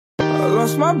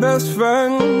lost my best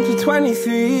friend to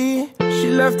 23. She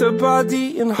left her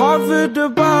body and hovered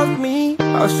above me.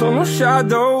 I saw no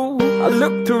shadow, I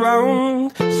looked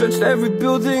around, searched every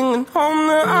building and home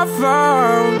that I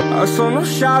found. I saw no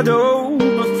shadow,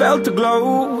 but felt the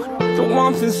glow. The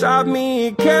warmth inside me,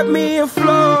 it kept me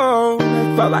afloat.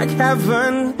 It felt like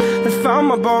heaven had found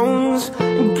my bones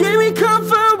and gave me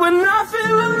comfort when I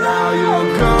feel alone. Now you're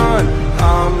gone,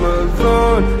 I'm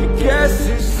alone. I guess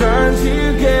it's time to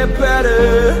get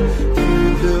better.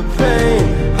 Through the pain,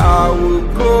 I will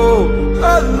go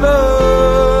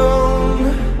alone.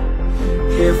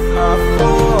 If I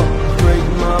fall, break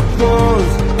my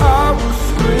bones, I will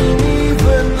scream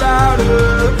even louder.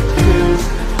 'Cause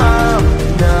I'm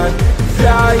not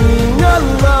dying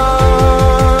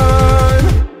alone.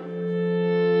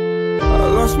 I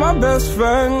lost my best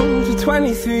friend to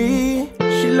 23.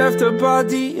 She left her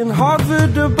body and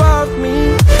hovered above me.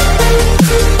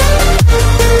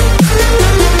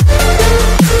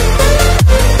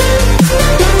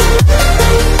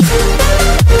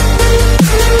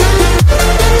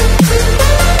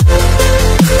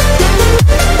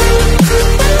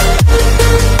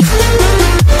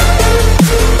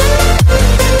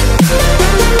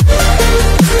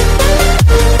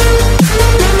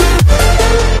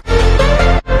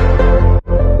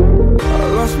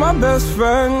 Best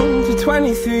friend to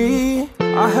 23.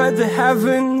 I heard the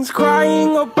heavens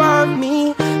crying above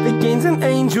me. They gained an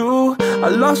angel, I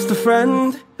lost a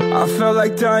friend. I felt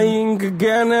like dying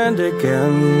again and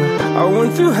again. I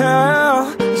went through hell,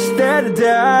 stared at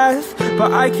death, but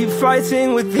I keep fighting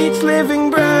with each living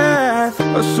breath.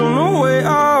 I saw no way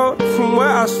out from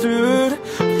where I stood.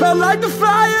 Felt like the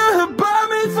fire had burned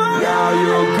me through. Now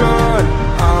you're gone,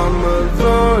 I'm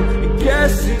alone. I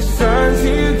guess it's time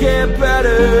to get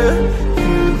better.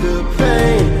 Through the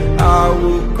pain, I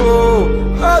will go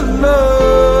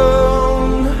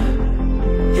alone.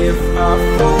 If I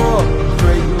fall,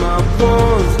 break my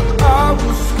bones, I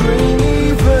will scream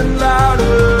even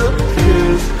louder.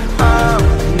 'Cause I'm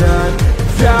not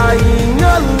dying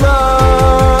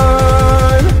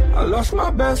alone. I lost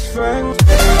my best friend.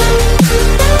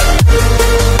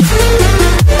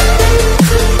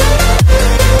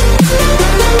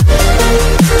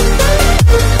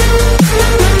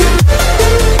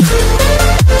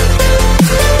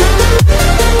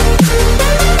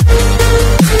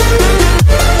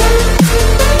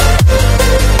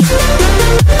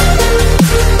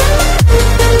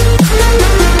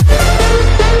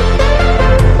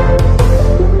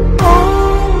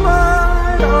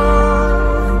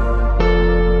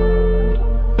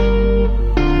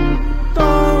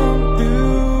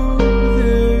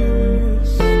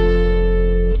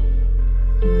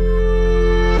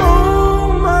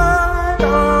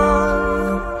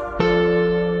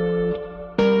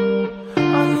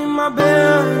 My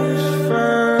best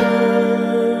friend.